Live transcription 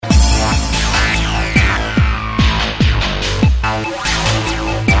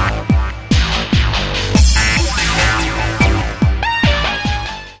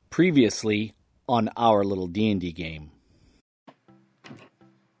Previously on our little D&D game.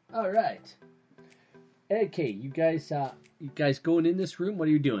 All right. Okay, you guys going in this room? What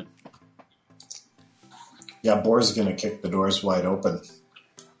are you doing? Yeah, Boar's going to kick the doors wide open.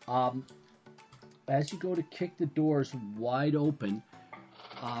 As you go to kick the doors wide open,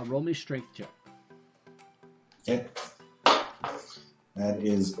 roll me a strength check. Okay. That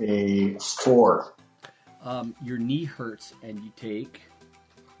is a 4. Your knee hurts and you take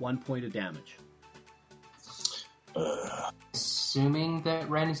 1 point of damage. Assuming that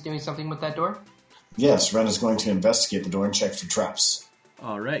Ren is doing something with that door? Yes, Ren is going to investigate the door and check for traps.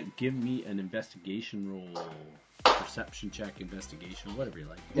 All right, give me an investigation roll. Perception check, investigation, whatever you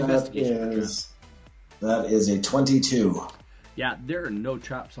like. That is a 22. Yeah, there are no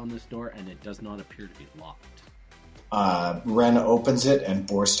traps on this door, and it does not appear to be locked. Ren opens it, and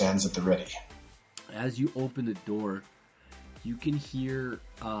Boar stands at the ready. As you open the door, you can hear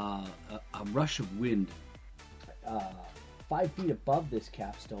a rush of wind. 5 feet above this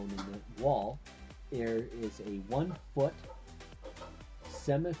capstone in the wall, there is a 1 foot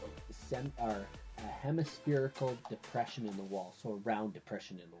a hemispherical depression in the wall, so a round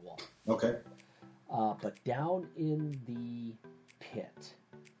depression in the wall. Okay. But down in the pit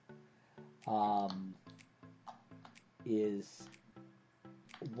is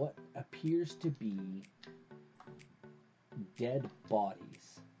what appears to be dead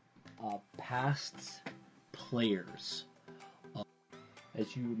bodies of past players.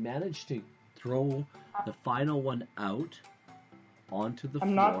 As you manage to throw the final one out onto the floor.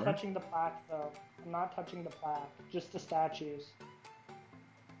 I'm not touching the plaque, though. I'm not touching the plaque, just the statues.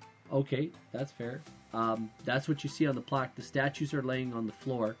 Okay, that's fair. That's what you see on the plaque. The statues are laying on the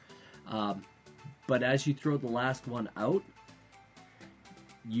floor. But as you throw the last one out,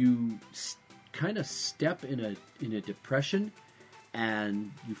 you kind of step in a depression,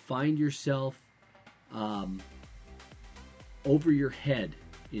 and you find yourself over your head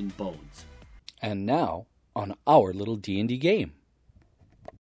in bones. And now on our little D&D game.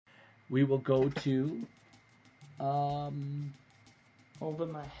 We will go to over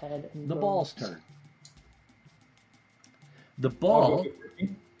my head and the ball's turn. The ball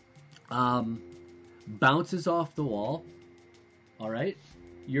bounces off the wall. All right.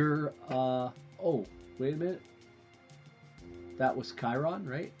 You're oh, wait a minute. That was Chiron,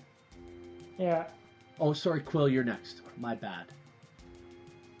 right? Yeah. Oh, sorry, Quill, you're next. My bad.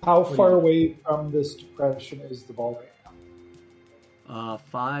 How far away from this depression is the ball right now?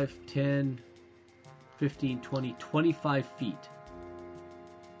 5, 10, 15, 20, 25 feet.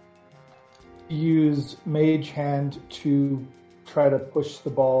 Use Mage Hand to try to push the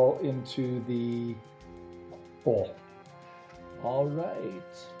ball into the hole. All right.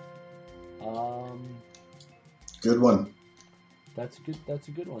 Good one. That's a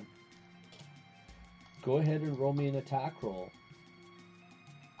good one. Go ahead and roll me an attack roll.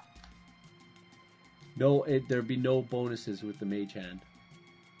 No, there'd be no bonuses with the Mage Hand.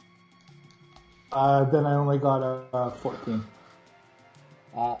 Then I only got a 14.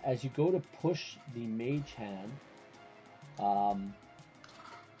 As you go to push the Mage Hand,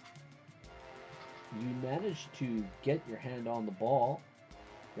 you manage to get your hand on the ball,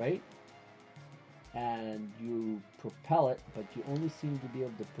 right? And you propel it, but you only seem to be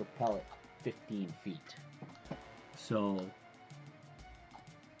able to propel it 15 feet. So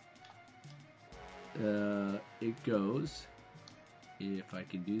it goes, if I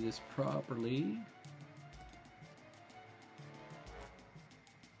can do this properly,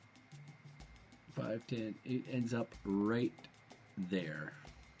 five, 10, it ends up right there.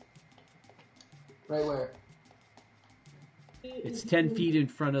 Right where? It's 10 feet in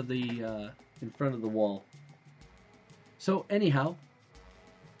front of the wall. So anyhow,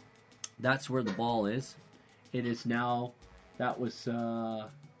 that's where the ball is. It is now. That was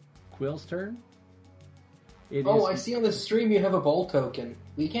Quill's turn. I see on the stream you have a ball token.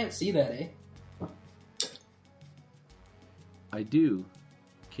 We can't see that, eh? I do.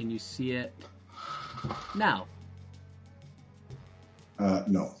 Can you see it now?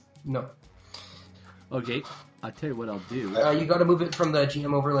 No. No. Okay, I'll tell you what I'll do. You got to move it from the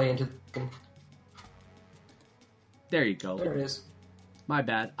GM overlay into. There you go. There it is. My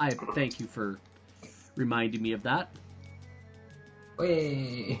bad. I thank you for reminding me of that.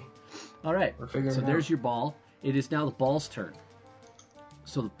 Hey. All right. We're figuring so it there's out. your ball. It is now the ball's turn.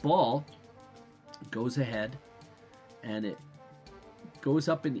 So the ball goes ahead, and it goes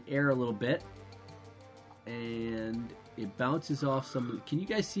up in the air a little bit, and it bounces off some. Can you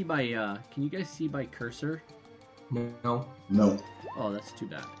guys see my cursor? No. No. Oh, that's too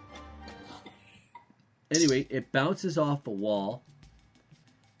bad. Anyway, it bounces off the wall,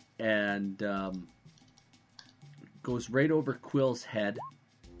 and goes right over Quill's head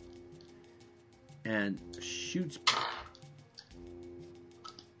and shoots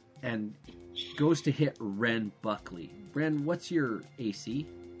and goes to hit Ren Buckley. Ren, what's your AC?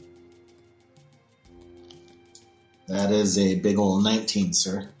 That is a big old 19,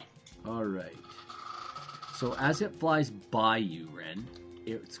 sir. All right. So as it flies by you, Ren,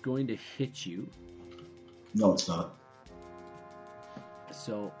 it's going to hit you. No, it's not.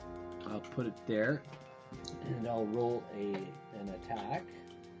 So I'll put it there, and I'll roll an attack.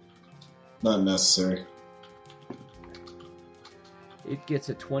 Not necessary. It gets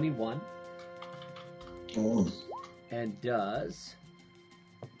a 21 Oh. and does,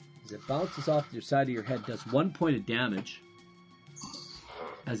 as it bounces off your side of your head, does 1 point of damage.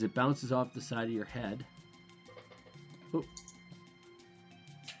 As it bounces off the side of your head. Oop.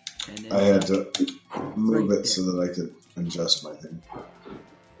 And I had to move right it so that I could adjust my thing.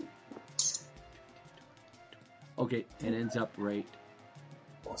 Okay, it ends up right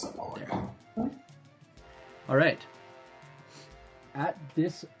there. All right. At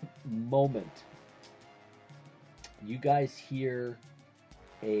this moment, you guys hear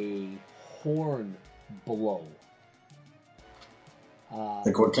a horn blow.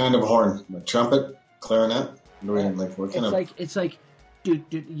 Like what kind of horn? A trumpet? Clarinet? Like what kind of? It's like, dude,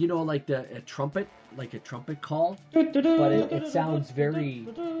 you know, like a trumpet call, but it sounds very,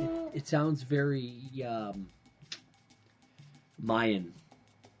 it sounds very Mayan.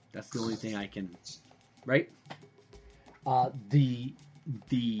 That's the only thing I can, right? The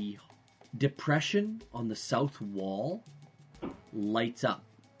depression on the south wall lights up,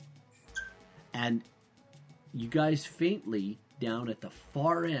 and you guys faintly down at the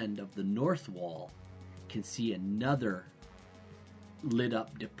far end of the north wall can see another lit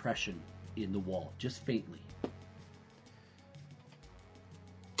up depression in the wall, just faintly.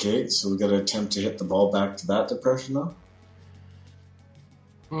 Okay, so we got to attempt to hit the ball back to that depression now.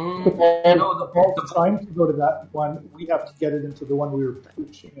 The ball's trying to go to that one. We have to get it into the one we were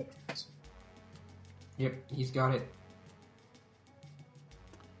pushing it. Yep, he's got it.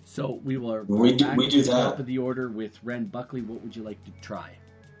 So we will. We do the top that. of the order with Ren Buckley. What would you like to try?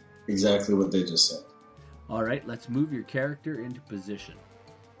 Exactly what they just said. All right, let's move your character into position.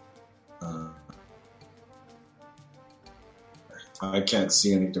 I can't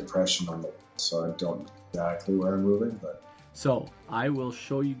see any depression on it, so I don't know exactly where I'm moving, but So I will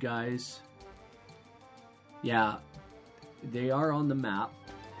show you guys. Yeah, they are on the map.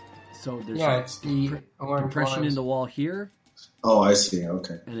 So there's It's the orange depression lines. in the wall here oh, I see.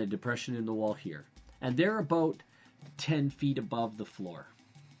 Okay. and a depression in the wall here, and they're about 10 feet above the floor.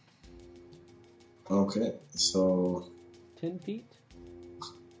 Okay. So 10 feet?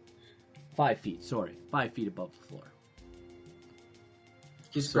 5 feet, sorry. 5 feet above the floor.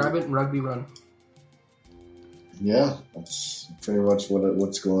 Just grab it and rugby run. yeah, that's pretty much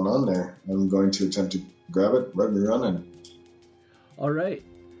what's going on there. I'm going to attempt to grab it, rugby run, and All right.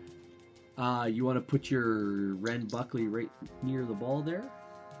 You want to put your Ren Buckley right near the ball there?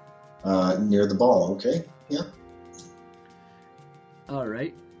 near the ball. Okay. Yeah. All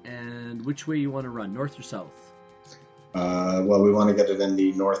right. And which way you want to run, north or south? Well, we want to get it in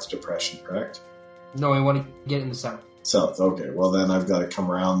the north depression, correct? No, I want to get in the south. South. Okay. Well, then I've got to come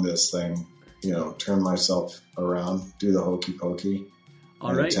around this thing. Turn myself around, do the hokey pokey.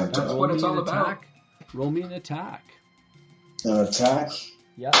 All right. Attempt to That's Roll what me it's an all about. attack. Roll me an attack. Attack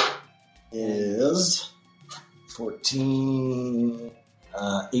Yeah. is 14,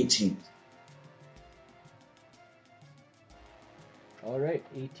 18. All right.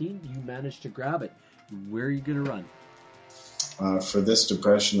 18. You managed to grab it. Where are you going to run? For this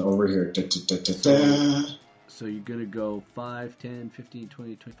depression over here. Da, da, da, da, da. So you're going to go 5, 10, 15,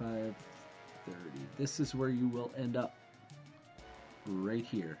 20, 25, 30. This is where you will end up. Right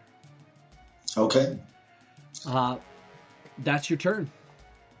here. Okay. That's your turn.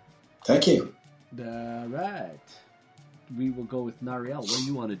 Thank you. All right. We will go with Nariel. What do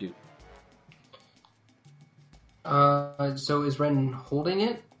you want to do? So is Ren holding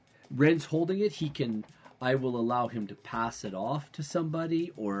it? Ren's holding it. I will allow him to pass it off to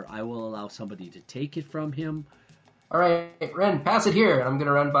somebody, or I will allow somebody to take it from him. All right, Ren, pass it here. And I'm going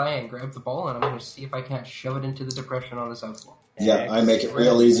to run by and grab the ball, and I'm going to see if I can't shove it into the depression on the south wall. Yeah, I make it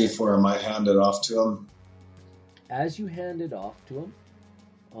real easy for him. I hand it off to him. As you hand it off to him,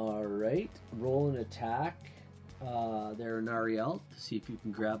 all right, roll an attack there, Nariel, to see if you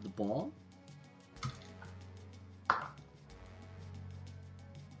can grab the ball.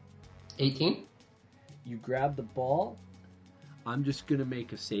 18. You grab the ball. I'm just going to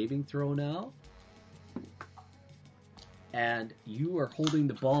make a saving throw now. and you are holding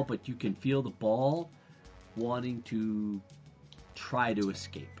the ball, but you can feel the ball wanting to try to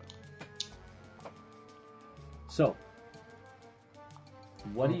escape. So,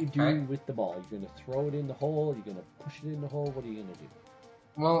 what are you doing with the ball? You're going to throw it in the hole? You're going to push it in the hole? What are you going to do?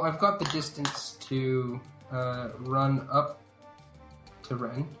 Well, I've got the distance to run up to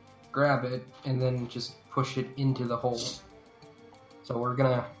Ren, grab it, and then just push it into the hole. So I'm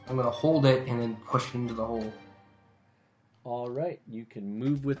gonna hold it and then push it into the hole. All right, you can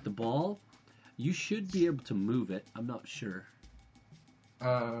move with the ball. You should be able to move it. I'm not sure.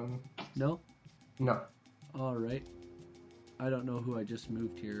 No? No. All right. I don't know who I just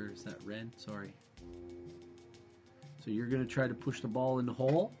moved here. Is that Ren? Sorry. So you're going to try to push the ball in the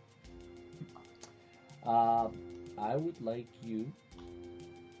hole. I would like you...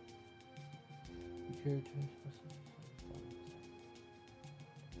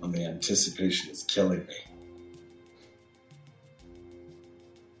 And the anticipation is killing me.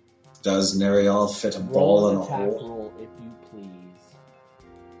 Does Nerial fit a ball in a attack hole? roll, if you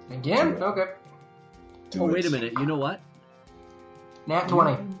please. Again? Do it. Okay. Do Oh, it. wait a minute. You know what? Nat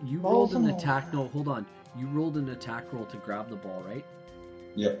 20. You Balls rolled an in the attack... hole. No, hold on. You rolled an attack roll to grab the ball, right?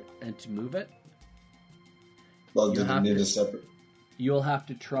 Yep. And to move it? Well, You did it have need to- a separate? You'll have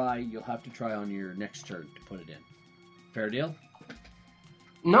to try on your next turn to put it in. Fair deal?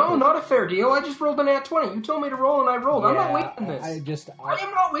 No, not a fair deal. I just rolled a Nat 20. You told me to roll and I rolled. I'm not wasting this. I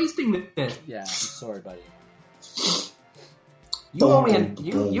am not wasting this. Yeah, I'm sorry, buddy. You owe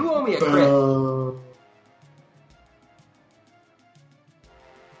me a crit.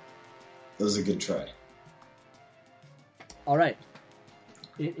 That was a good try. All right.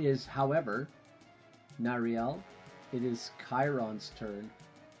 It is, however, Nariel, it is Chiron's turn.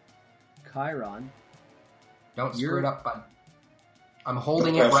 Chiron, Don't You're- screw it up, bud. I'm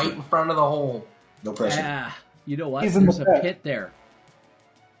holding No it right pressure. in front of the hole. No pressure. you know what? He's in There's the a pit. pit there.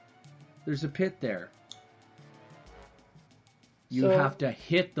 There's a pit there. You So- have to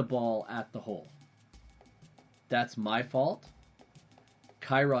hit the ball at the hole. That's my fault.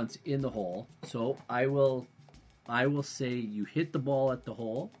 Chiron's in the hole, so I will say you hit the ball at the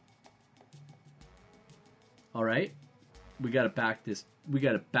hole. All right? We got to back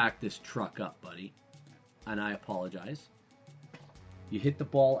this truck up, buddy. And I apologize. You hit the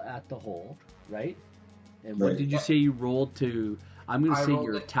ball at the hole, right? And what Right. did you say you rolled to? I'm going to I say rolled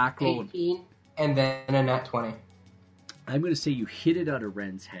your an attack roll. 18 and then a Nat 20. I'm going to say you hit it out of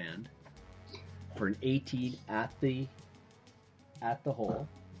Ren's hand for an 18 at the hole,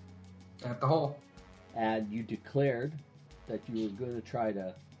 At the hole. and you declared that you were going to try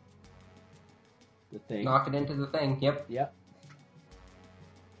the thing. Knock it into the thing. Yep. Yep.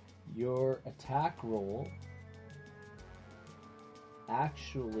 Your attack roll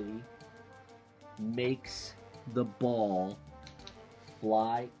actually makes the ball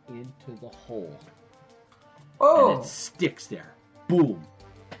fly into the hole. Oh! And it sticks there. Boom.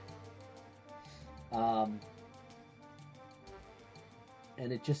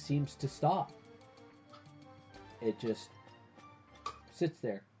 And it just seems to stop. It just sits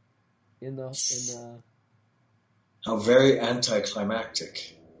there in the How very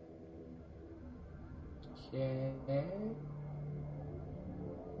anticlimactic. Okay.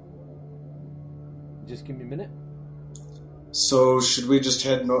 Just give me a minute. So should we just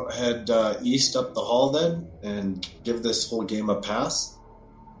head east up the hall then and give this whole game a pass?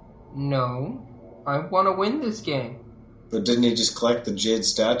 No. I want to win this game. But didn't he just collect the jade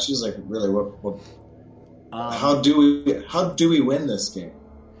statues? Like, really, what? Um, How do we win this game?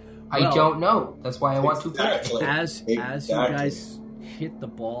 I Well- don't know. That's why I want to play. Exactly. as you Exactly. guys hit the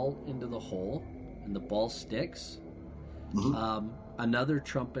ball into the hole and the ball sticks, Mhm. another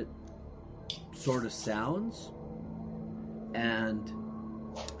trumpet sort of sounds, and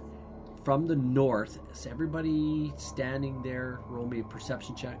from the north, is everybody standing there? Roll me a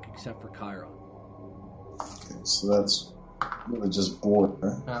perception check except for Chiron. Okay, so that's really just bored.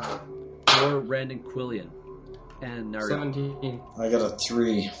 Huh? Or Ren and Quillian. And Nari. 17. I got a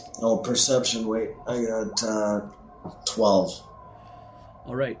 3. Oh, perception. Wait, I got 12.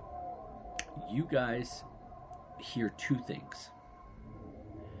 All right. You guys hear two things.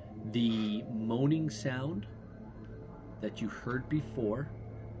 The moaning sound that you heard before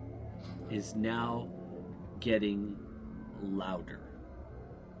is now getting louder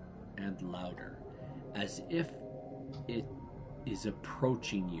and louder, as if it is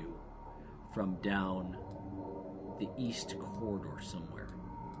approaching you from down the east corridor somewhere,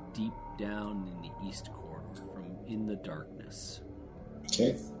 deep down in the east corridor, from in the darkness.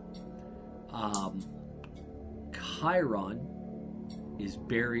 Okay. Chiron is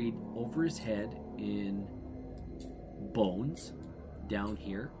buried over his head in bones down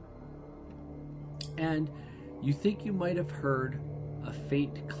here. And you think you might have heard a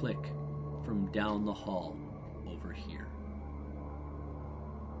faint click from down the hall over here.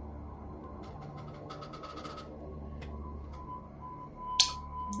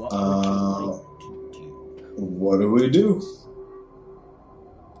 What would you like to do? What do we do?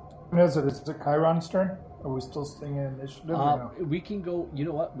 Is it Chiron's turn? Are we still staying in initiative? Or no? We can go. You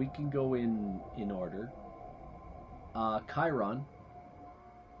know what? We can go in order. Chiron.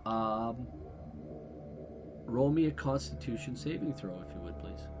 Roll me a Constitution saving throw, if you would,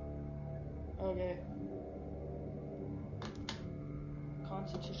 please. Okay.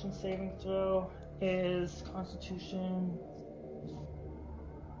 Constitution saving throw is Constitution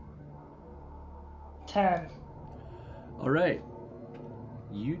 10. All right.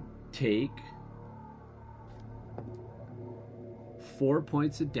 You take 4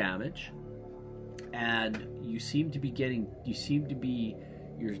 points of damage, and you seem to be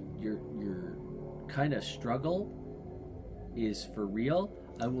your kind of struggle is for real.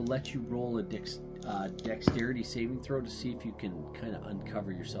 I will let you roll a dexterity saving throw to see if you can kind of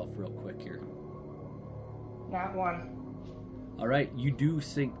uncover yourself real quick here. Not one. All right, you do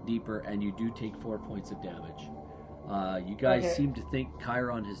sink deeper, and you do take 4 points of damage. You guys seem to think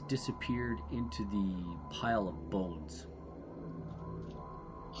Chiron has disappeared into the pile of bones.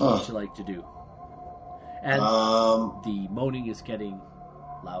 What would you like to do? And the moaning is getting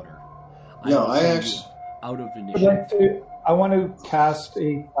louder. Out of initiative. I want to cast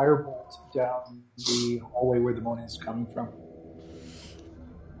a firebolt down the hallway where the moaning is coming from.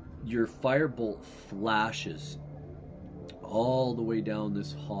 Your firebolt flashes all the way down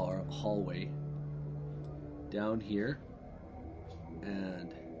this hallway, down here,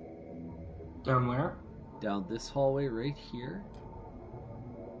 and Down where? down this hallway right here,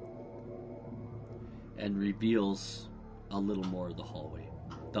 and reveals a little more of the hallway.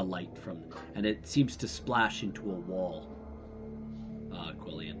 The light from, and it seems to splash into a wall.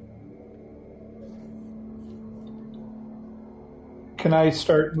 Quillian. Can I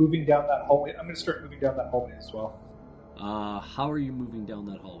start moving down that hallway? I'm going to start moving down that hallway as well. How are you moving down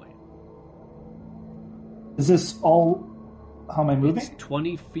that hallway? Is this all? How am I moving? It's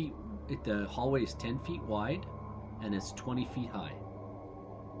 20 feet. The hallway is 10 feet wide, and it's 20 feet high.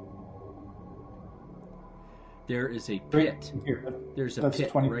 There is a pit. Here. There's a That's pit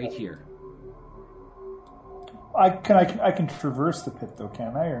 20 right feet. here. I can traverse the pit though,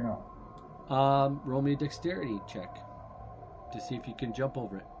 can I or no? Roll me a dexterity check to see if you can jump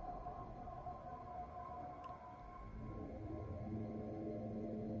over it.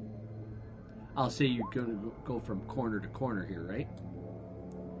 I'll say you're going to go from corner to corner here, right?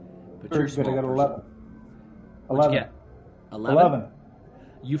 But you're a Very good. I small got person. 11. What'd 11. you get? 11?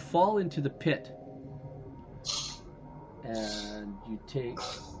 You fall into the pit, and you take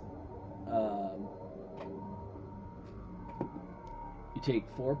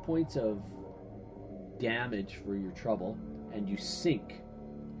 4 points of damage for your trouble, and you sink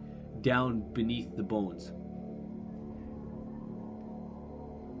down beneath the bones.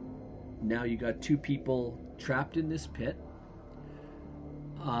 Now you got 2 people trapped in this pit.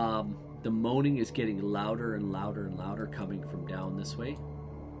 The moaning is getting louder and louder and louder coming from down this way.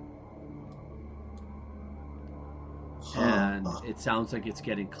 And it sounds like it's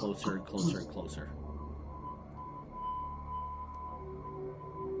getting closer and closer and closer.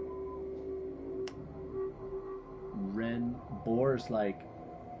 Ren Boar's like,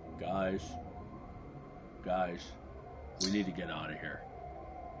 guys, we need to get out of here.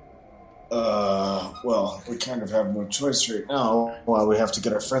 Well, we kind of have no choice right now while we have to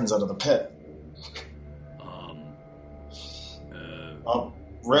get our friends out of the pit.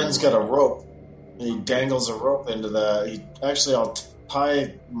 Ren's got a rope. He dangles a rope into I'll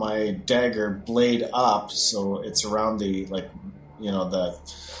tie my dagger blade up so it's around the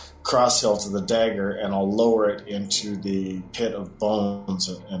cross hilt of the dagger, and I'll lower it into the pit of bones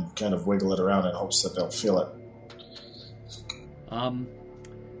and kind of wiggle it around in hopes that they'll feel it.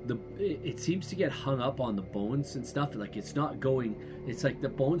 It seems to get hung up on the bones and stuff. Like it's not going. It's like the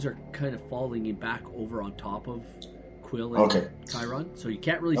bones are kind of falling back over on top of Quill and Chiron, so you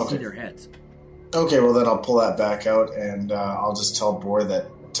can't really see their heads. Okay, well then I'll pull that back out, and I'll just tell Boar that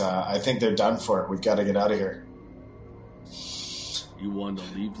I think they're done for. We've got to get out of here. You want to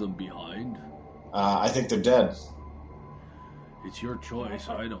leave them behind? I think they're dead. It's your choice.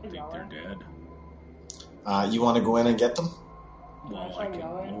 I don't think they're dead. You want to go in and get them? Well, I can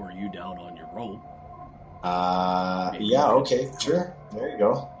lower you down on your rope. Yeah, okay, sure. There you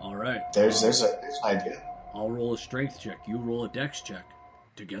go. All right. There's an idea. I'll roll a strength check. You roll a dex check.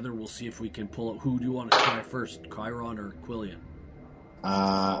 together we'll see if we can pull it. Who do you want to try first, Chiron or Quillian?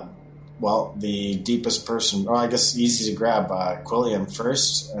 Well, the deepest person, I guess easy to grab, Quillian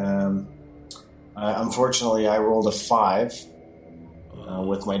first. Unfortunately, I rolled a 5.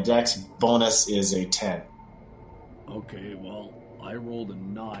 With my dex, bonus is a 10. Okay, well, I rolled a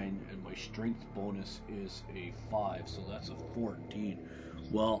 9, and my strength bonus is a 5, so that's a 14.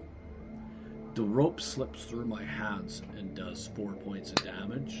 Well, the rope slips through my hands and does 4 points of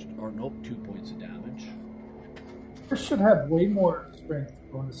damage. Or, nope, 2 points of damage. Chris should have way more strength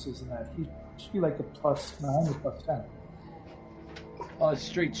bonuses than that. He should be like a +9 or +10.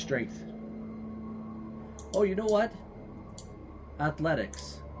 Straight strength. Oh, you know what?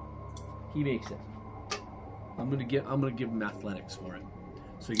 Athletics. He makes it. I'm gonna give him athletics for it.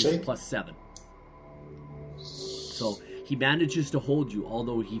 So he gets +7. So he manages to hold you,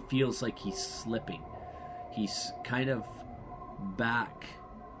 although he feels like he's slipping. He's kind of back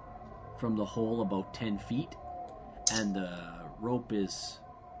from the hole about 10 feet, and the rope is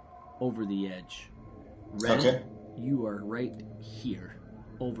over the edge. Ren, Okay. you are right here,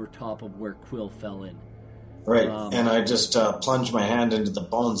 over top of where Quill fell in. Right, and I just plunge my hand into the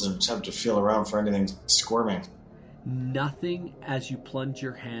bones and attempt to feel around for anything squirming. Nothing as you plunge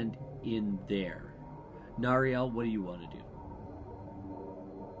your hand in there. Nariel, what do you want to do?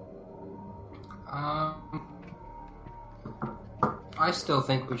 I still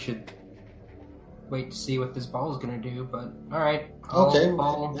think we should wait to see what this ball is going to do, but alright. Okay,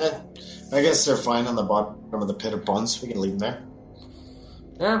 yeah, I guess they're fine on the bottom of the pit of bones. We can leave them there.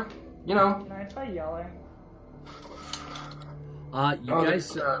 Yeah, you know. Can I try yelling?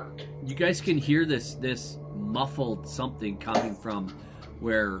 You guys can hear this muffled something coming from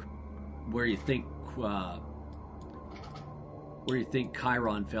where you think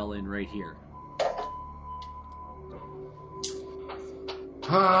Chiron fell in, right here.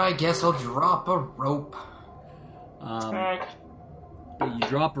 I guess I'll drop a rope. You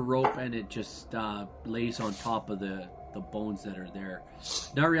drop a rope and it just lays on top of the bones that are there.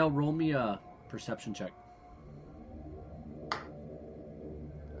 Nariel, roll me a perception check.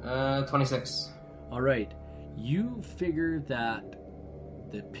 26. All right. You figure that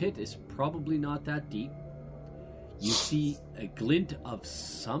the pit is probably not that deep. You see a glint of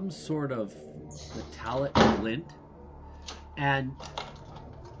some sort of metallic glint, and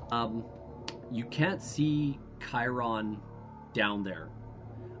you can't see Chiron down there.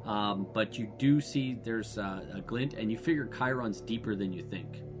 But you do see there's a glint, and you figure Chiron's deeper than you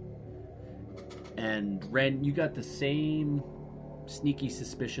think. And Ren, you got the same sneaky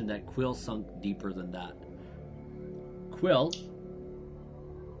suspicion that Quill sunk deeper than that. Quill,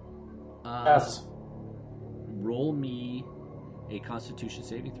 Yes. roll me a Constitution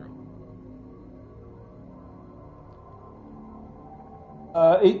saving throw.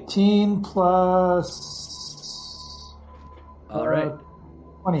 18 plus. All right.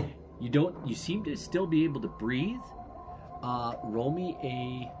 20. You seem to still be able to breathe. Roll me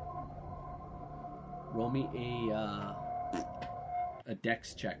a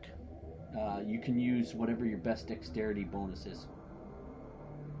dex check. You can use whatever your best dexterity bonus is.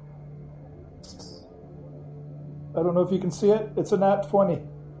 I don't know if you can see it. It's a nat 20.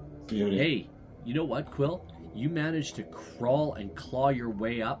 Beauty. Hey, you know what, Quill? You managed to crawl and claw your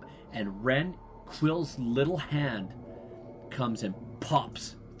way up, and Ren, Quill's little hand comes and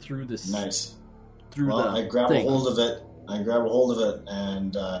pops through this. Nice. Through Well, the I grab thing. a hold of it.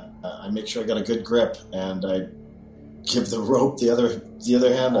 And I make sure I got a good grip, and I give the rope the other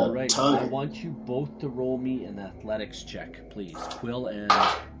hand All a right, tug. I want you both to roll me an athletics check, please. Quill and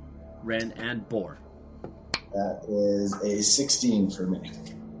Ren and Boar. That is a 16 for me.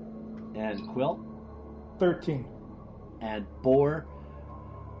 And Quill 13. and Boar.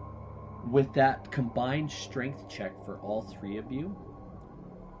 With that combined strength check for all three of you,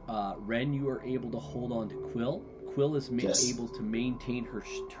 Ren, you are able to hold on to Quill. Quill is Yes. able to maintain her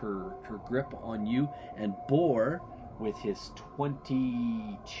grip on you, and Boar, with his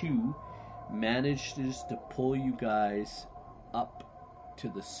 22, manages to pull you guys up to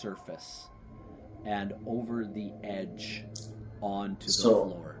the surface and over the edge onto the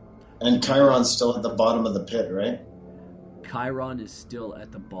floor. And Chiron's still at the bottom of the pit, right? Chiron is still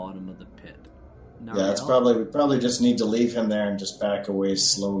at the bottom of the pit. Yeah, it's Nariel? we probably just need to leave him there and just back away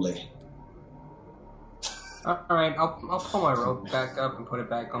slowly. Alright, I'll pull my rope back up and put it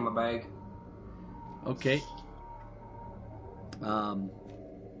back on my bag. Okay.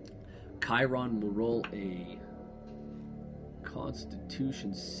 Chiron will roll a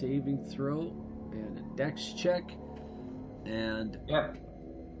Constitution saving throw and a Dex check. And Yep.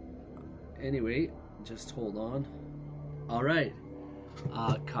 anyway, just hold on. All right.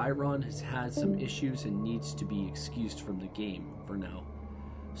 Chiron has had some issues and needs to be excused from the game for now.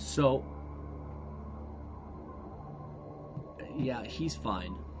 So, yeah, he's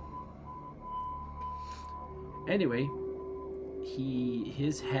fine. Anyway,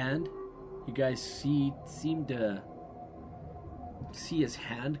 his hand, you guys seem to see his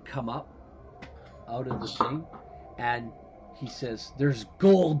hand come up out of the thing, and he says, "There's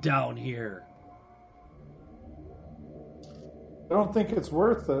gold down here." I don't think it's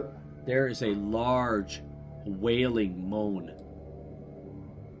worth it. There is a large wailing moan,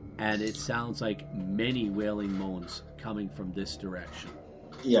 and it sounds like many wailing moans coming from this direction.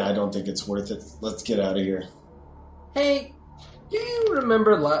 Yeah, I don't think it's worth it. Let's get out of here. Hey, do you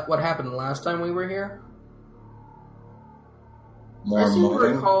remember what happened last time we were here? More I seem to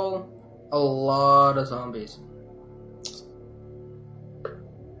moaning? recall a lot of zombies.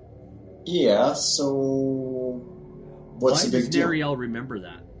 Yeah, so what's Why the big does deal? Nariel remember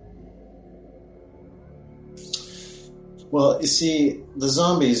that? Well, you see, the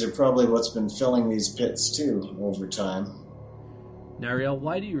zombies are probably what's been filling these pits too over time. Nariel,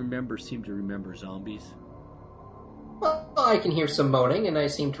 why do you seem to remember zombies? Well, I can hear some moaning, and I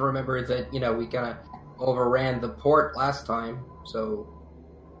seem to remember that, we kind of overran the port last time, so...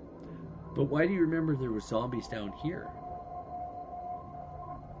 But why do you remember there were zombies down here?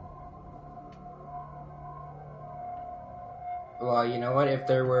 Well, you know what? If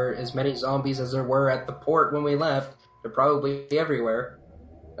there were as many zombies as there were at the port when we left, they're probably everywhere.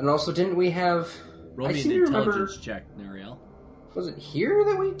 And also, didn't we have... Roll I me seem an to remember... intelligence check, Nariel. Was it here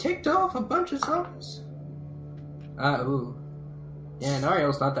that we ticked off a bunch of zombies? Ooh. Yeah,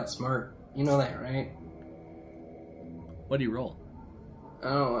 Nariel's not that smart. You know that, right? What do you roll? I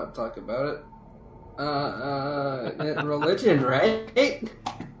don't want to talk about it. Religion, right?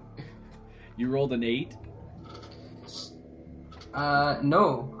 You rolled an 8?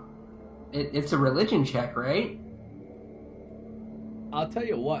 No. It's a religion check, right? I'll tell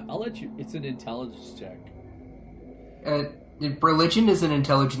you what, I'll let you... It's an intelligence check. Religion is an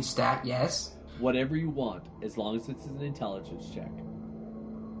intelligence stat, yes. Whatever you want, as long as it's an intelligence check.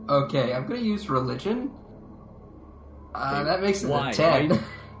 Okay, I'm gonna use religion. That makes it Why? a 10.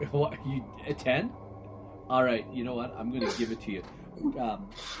 What, a 10? Alright, you know what? I'm going to give it to you.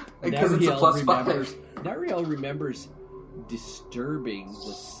 Because it's a plus 5. Nariel remembers disturbing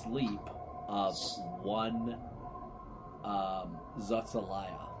the sleep of one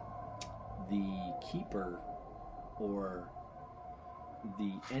Zatzalaya, the keeper or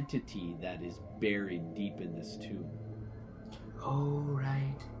the entity that is buried deep in this tomb. Oh,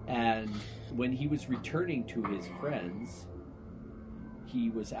 right. And when he was returning to his friends,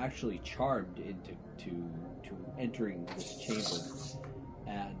 he was actually charmed into entering this chamber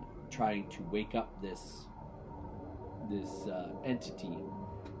and trying to wake up this entity.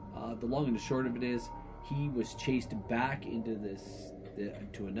 The long and the short of it is, he was chased back into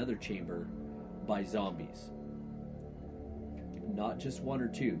to another chamber by zombies. Not just one or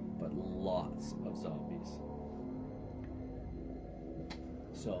two, but lots of zombies.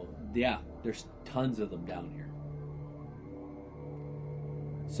 So, yeah, there's tons of them down here.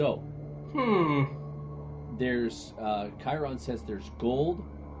 So, there's, Chiron says there's gold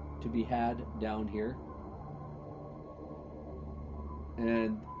to be had down here.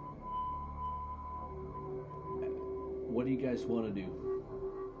 And what do you guys want to do?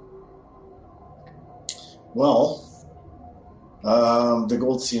 Well, the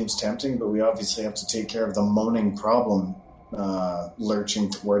gold seems tempting, but we obviously have to take care of the moaning problem lurching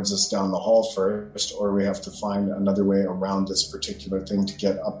towards us down the hall first, or we have to find another way around this particular thing to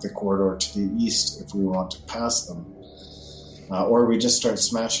get up the corridor to the east if we want to pass them. Or we just start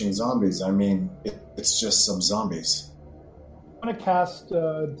smashing zombies. I mean, it's just some zombies. I'm going to cast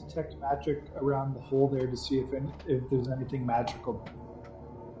Detect Magic around the hole there to see if there's anything magical.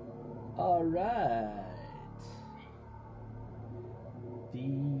 All right.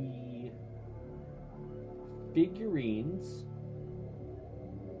 The figurines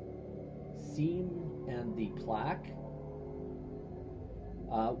and the plaque,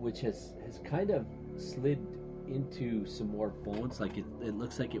 which has kind of slid into some more bones, like it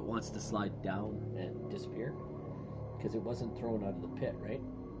looks like it wants to slide down and disappear because it wasn't thrown out of the pit, right?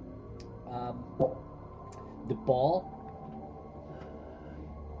 The ball,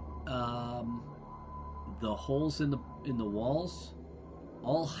 the holes in the walls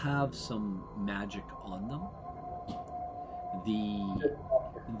all have some magic on them.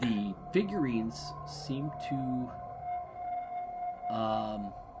 The figurines seem to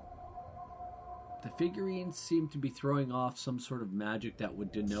be throwing off some sort of magic that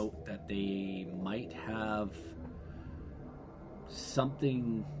would denote that they might have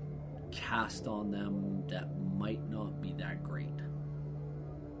something cast on them that might not be that great.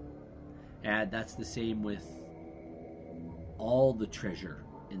 And that's the same with all the treasure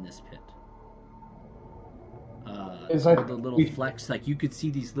in this pit. All the little flecks, like you could see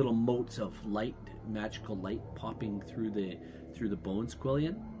these little motes of light, magical light popping through the bones,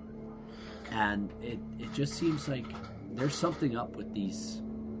 Quillian. And it just seems like there's something up with these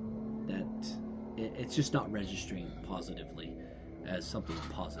that it's just not registering positively as something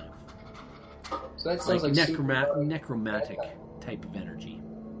positive. So that sounds like necromantic type of energy.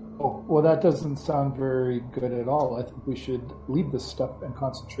 Oh, well, that doesn't sound very good at all. I think we should leave this stuff and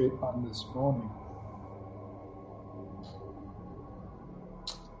concentrate on this moaning.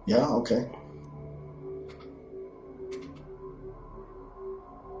 Yeah, okay.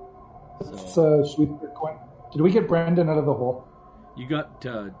 So, should we get going? Did we get Brandon out of the hole? You got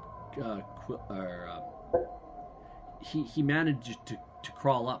he managed to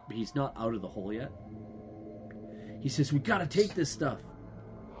crawl up, but he's not out of the hole yet. He says, "We gotta take this stuff.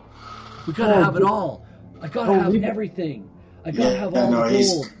 We gotta have it all. I gotta have everything. I gotta have all the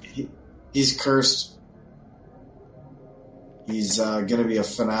gold." He's cursed. He's gonna be a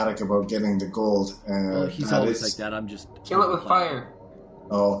fanatic about getting the gold. He's always like that. I'm just kill it with fire.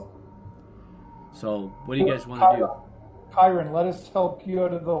 Oh. So, what do you guys want to do? Kyron, let us help you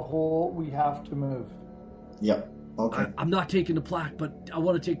out of the hole. We have to move. Yep. Okay. I'm not taking the plaque, but I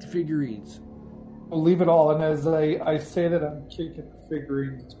want to take the figurines. We'll leave it all, and as I say that, I'm kicking the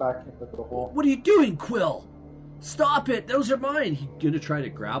figurines back into the hole. What are you doing, Quill? Stop it! Those are mine! He's gonna try to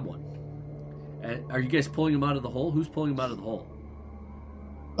grab one. Are you guys pulling him out of the hole? Who's pulling him out of the hole?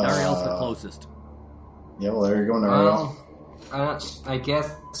 Ariel's the closest. Yeah, well, there you go, Ariel. I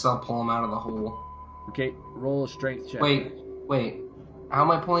guess I'll pull him out of the hole. Okay, roll a strength check. Wait. How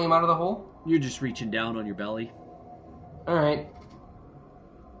am I pulling him out of the hole? You're just reaching down on your belly. Alright.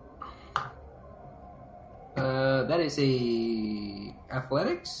 That is a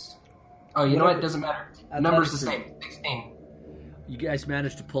athletics? Oh, you know what? It doesn't matter. Number's the same. 16. You guys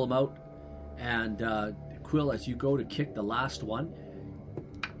managed to pull him out, and Quill, as you go to kick the last one,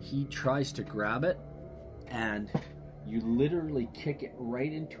 he tries to grab it, and you literally kick it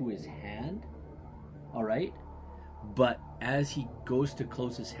right into his hand. All right? But as he goes to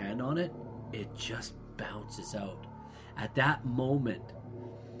close his hand on it, it just bounces out. At that moment,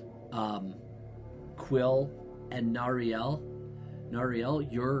 Quill and Nariel,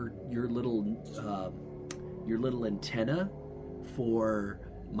 your little antenna for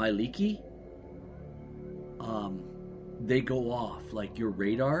Myliki, they go off. Like your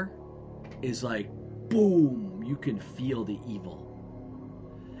radar is like boom. You can feel the evil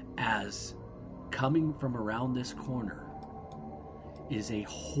as coming from around this corner is a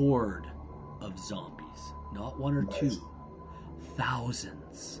horde of zombies. Not one or two.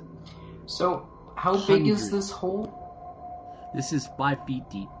 Thousands. So, how big is this hole? This is 5 feet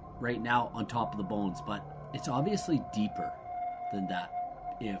deep right now on top of the bones, but it's obviously deeper than that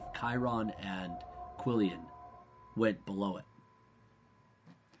if Chiron and Quillian went below it.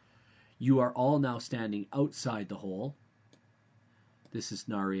 You are all now standing outside the hole. This is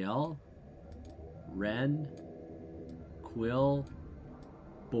Nariel, Ren, Quill,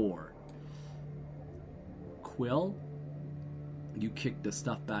 Boar. Quill, you kick the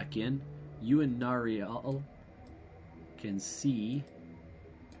stuff back in. You and Nariel can see,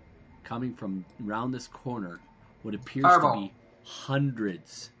 coming from around this corner, what appears to be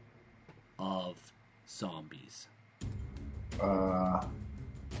hundreds of zombies.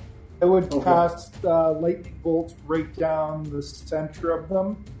 I would cast lightning bolts right down the center of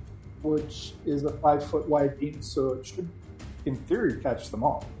them, which is a 5-foot wide beam, so it should, in theory, catch them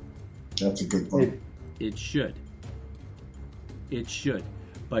all. That's a good point. It should. It should.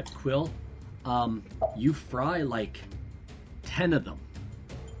 But Quill, you fry like 10 of them,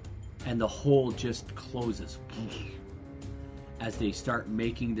 and the hole just closes as they start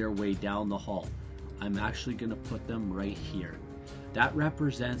making their way down the hall. I'm actually going to put them right here. That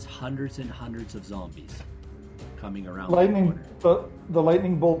represents hundreds and hundreds of zombies coming around the corner. The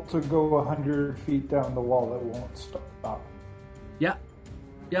lightning bolt to go 100 feet down the wall, it won't stop. Yeah.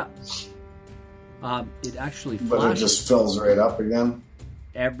 It actually flashes. But it just fills right up again?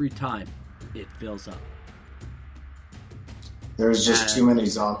 Every time it fills up. There's just too many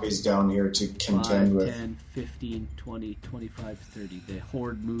zombies down here to contend 5, with. 10, 15, 20, 25, 30. The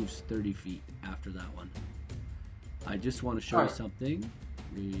horde moves 30 feet after that one. I just want to show you something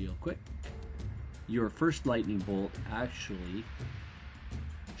real quick. Your first lightning bolt actually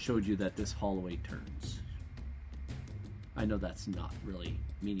showed you that this hallway turns. I know that's not really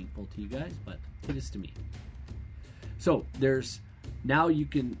meaningful to you guys, but it is to me. So now you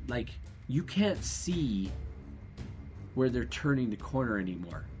can't see where they're turning the corner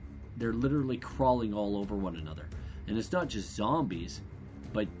anymore. They're literally crawling all over one another. And it's not just zombies,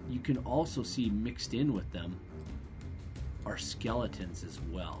 but you can also see mixed in with them are skeletons as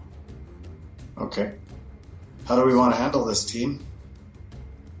well. Okay. How do we want to handle this, team?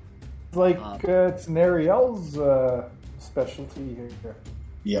 Like it's Nariel's specialty here.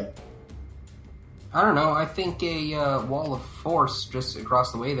 Yep. I don't know. I think a wall of force just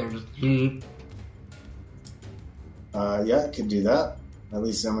across the way there. Just Yeah, could do that. At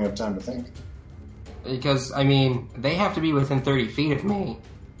least then we have time to think. because I mean they have to be within 30 feet of me,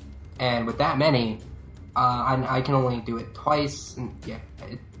 and with that many, I can only do it twice. And yeah,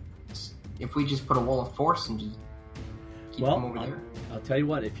 if we just put a wall of force and just keep them over there. I'll tell you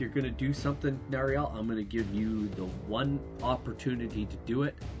what, if you're going to do something, Nariel, I'm going to give you the one opportunity to do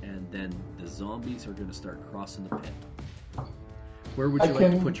it, and then the zombies are going to start crossing the pit. Where would you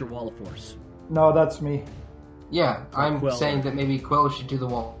like to put your wall of force? No, that's me. Yeah, I'm Quill. saying that maybe Quill should do the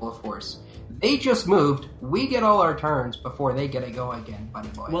wall of force. They just moved. We get all our turns before they get a go again, buddy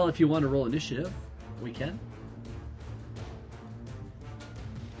boy. Well, if you want to roll initiative, we can.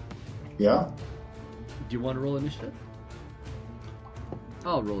 Yeah? Do you want to roll initiative?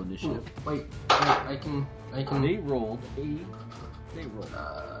 I'll roll initiative. Wait, I can. They rolled. There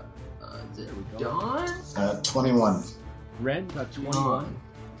we go. Dawn? 21. Ren got 21.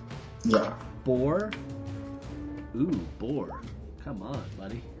 Yeah. Boar. Ooh, Boar. Come on,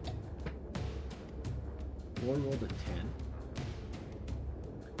 buddy. Boar rolled a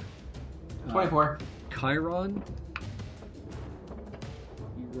 10. 24. Chiron.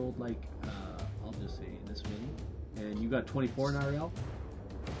 You rolled I'll just say this many. And you got 24, Nariel.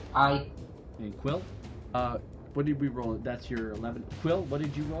 And Quill. What did we roll? That's your 11. Quill, what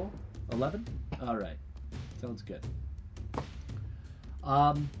did you roll? 11? Alright. Sounds good.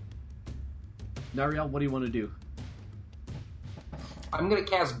 Nariel, what do you want to do? I'm gonna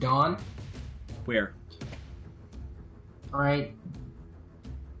cast Dawn. Where? Alright.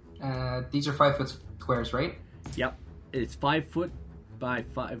 These are 5 foot squares, right? Yep. It's 5 foot by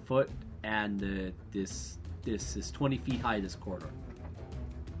 5 foot, and this is 20 feet high, this corridor.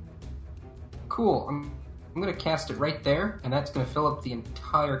 Cool. I'm gonna cast it right there, and that's gonna fill up the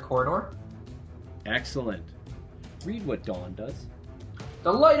entire corridor. Excellent. Read what Dawn does.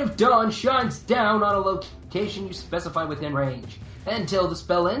 The light of dawn shines down on a location you specify within range. Until the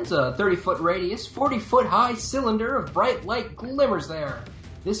spell ends, a 30-foot radius, 40-foot high cylinder of bright light glimmers there.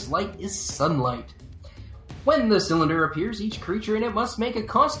 This light is sunlight. When the cylinder appears, each creature in it must make a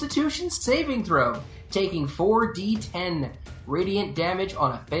Constitution saving throw, taking 4d10 radiant damage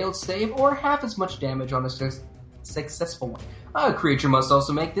on a failed save or half as much damage on a successful one. A creature must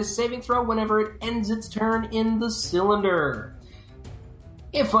also make this saving throw whenever it ends its turn in the cylinder.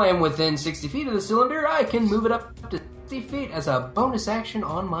 If I am within 60 feet of the cylinder, I can move it up to 60 feet as a bonus action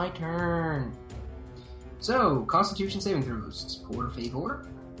on my turn. So, Constitution saving throws. Por favor.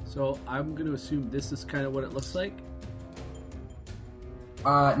 So I'm going to assume this is kind of what it looks like.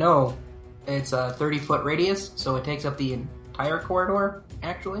 No. It's a 30-foot radius, so it takes up the entire corridor,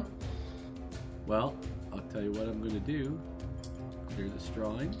 actually. Well, I'll tell you what I'm going to do. Clear this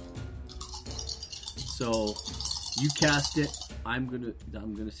drawing. So you cast it. I'm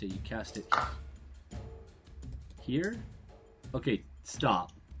gonna say you cast it here. Okay,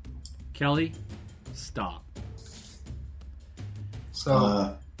 stop. Kelly, stop.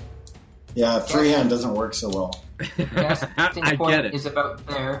 So yeah, freehand doesn't work so well. I get it. Is about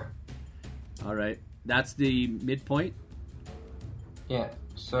there. All right, that's the midpoint. Yeah.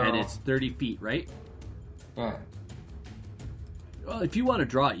 So and it's 30 feet, right? Yeah. Well, if you want to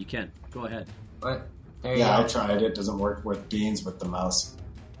draw it, you can. Go ahead. But there you Yeah, go. I tried. It doesn't work with beans with the mouse.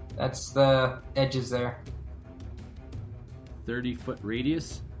 That's the edges there. 30-foot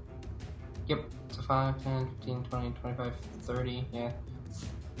radius. Yep. So 5, 10, 15, 20, 25, 30. Yeah.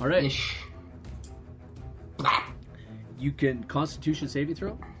 All right. Ish. You can Constitution saving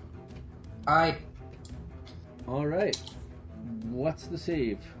throw. All right. What's the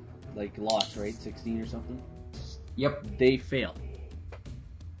save? Like lots, right? 16 or something. Yep. They fail.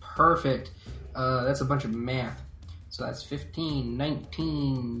 Perfect. That's a bunch of math. So that's 15,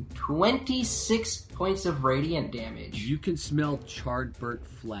 19, 26 points of radiant damage. You can smell charred, burnt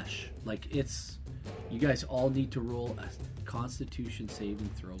flesh. Like it's. You guys all need to roll a Constitution saving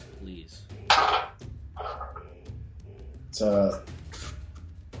throw, please. It's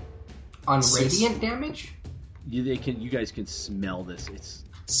On Six. radiant damage? You guys can smell this. It's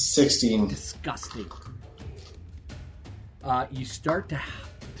 16. disgusting. You start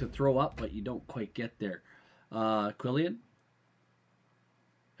to throw up, but you don't quite get there. Quillian?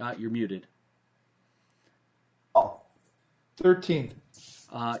 You're muted. Oh, 13.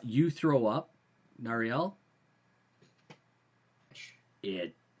 You throw up, Nariel.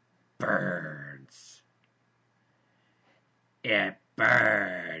 It burns. It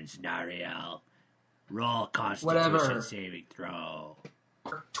burns, Nariel. Roll Constitution Whatever. saving throw.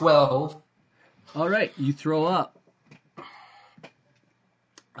 12. All right, you throw up.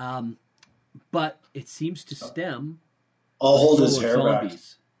 But it seems to stem. I'll hold his full of hair back.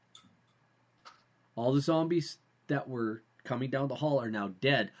 zombies. All the zombies that were coming down the hall are now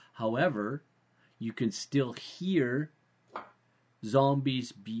dead. However, you can still hear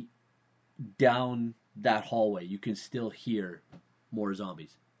zombies be down that hallway. You can still hear more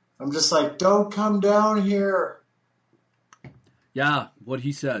zombies. I'm just like, don't come down here. Yeah, what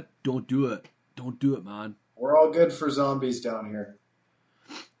he said. Don't do it. Don't do it, man. We're all good for zombies down here.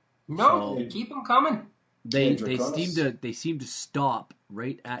 No, So- keep them coming. They Draconis. seem to stop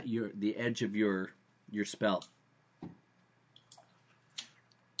right at the edge of your spell.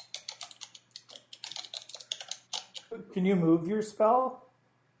 Can you move your spell?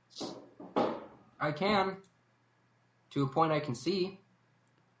 I can. To a point I can see.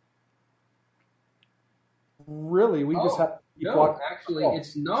 Really? We just have to keep no, walking. actually, Oh.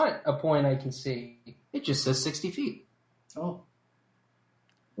 it's not a point I can see. It just says 60 feet. Oh.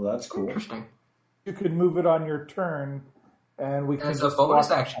 Well, that's cool. Interesting. You could move it on your turn, and we can As a just bonus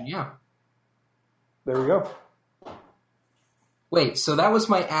walk- action, yeah. There we go. Wait, so that was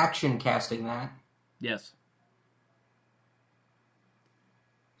my action casting that. Yes.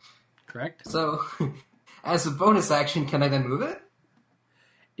 Correct? So, as a bonus action, can I then move it?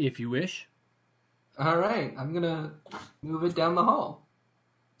 If you wish. All right, I'm gonna move it down the hall.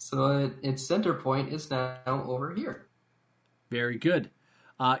 So its center point is now over here. Very good.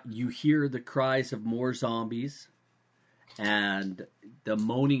 You hear the cries of more zombies, and the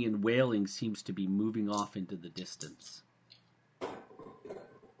moaning and wailing seems to be moving off into the distance.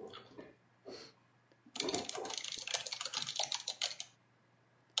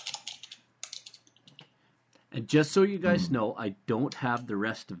 And just so you guys know, I don't have the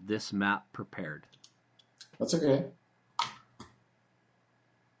rest of this map prepared. That's okay.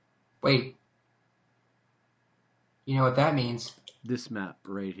 Wait. You know what that means? This map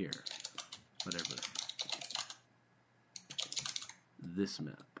right here. Whatever. This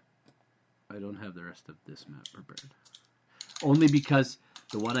map. I don't have the rest of this map prepared. Only because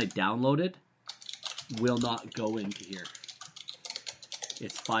the one I downloaded will not go into here.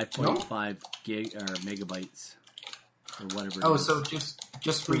 It's 5.5 gig or megabytes or whatever. it Oh, is. so just It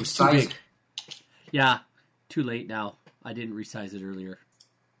was too resize big. it. Yeah, too late now. I didn't resize it earlier.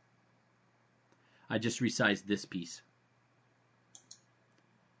 I just resized this piece.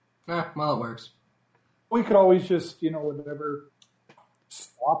 Well, it works. We could always just, whatever,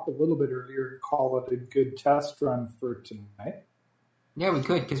 stop a little bit earlier and call it a good test run for tonight. Yeah, we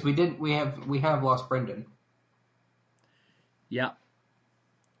could because we have lost Brendan. Yeah.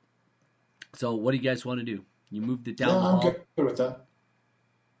 So what do you guys want to do? You moved it down Yeah, the I'm hall. good with that.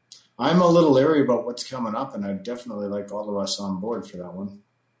 I'm a little leery about what's coming up, and I'd definitely like all of us on board for that one.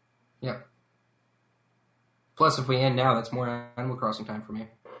 Yeah. Plus, if we end now, that's more Animal Crossing time for me.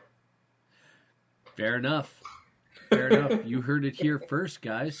 Fair enough. Fair enough. You heard it here first,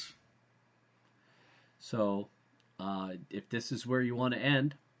 guys. So, if this is where you want to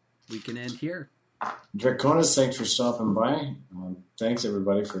end, we can end here. Draconis, thanks for stopping by. Thanks,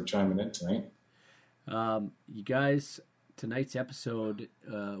 everybody, for chiming in tonight. You guys, tonight's episode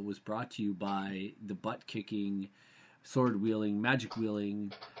was brought to you by the butt-kicking, sword-wielding,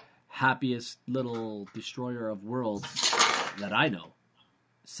 magic-wielding, happiest little destroyer of worlds that I know,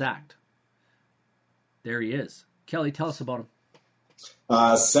 Sacked. There he is. Kelly, tell us about him.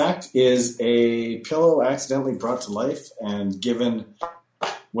 Sacked is a pillow accidentally brought to life and given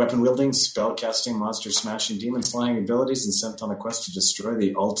weapon-wielding, spell-casting, monster-smashing, demon-flying abilities and sent on a quest to destroy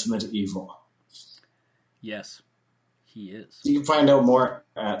the ultimate evil. Yes, he is. You can find out more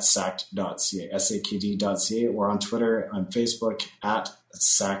at sacked.ca, sakd.ca, or on Twitter, on Facebook, at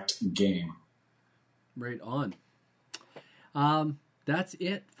sackedgame. Right on. That's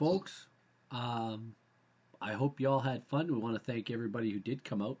it, folks. I hope you all had fun. We want to thank everybody who did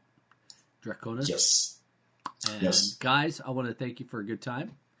come out. Draconis. Yes. And Yes. guys, I want to thank you for a good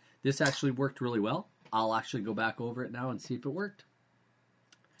time. This actually worked really well. I'll actually go back over it now and see if it worked.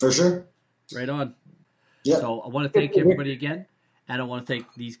 For sure. Right on. Yeah. So I want to thank everybody again. And I want to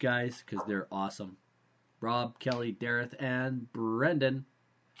thank these guys because they're awesome. Rob, Kelly, Dareth, and Brendan.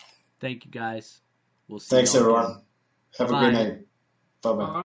 Thank you guys. We'll see Thanks, you all everyone. again. Have a Bye. great night.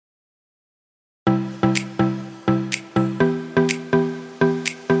 Bye-bye.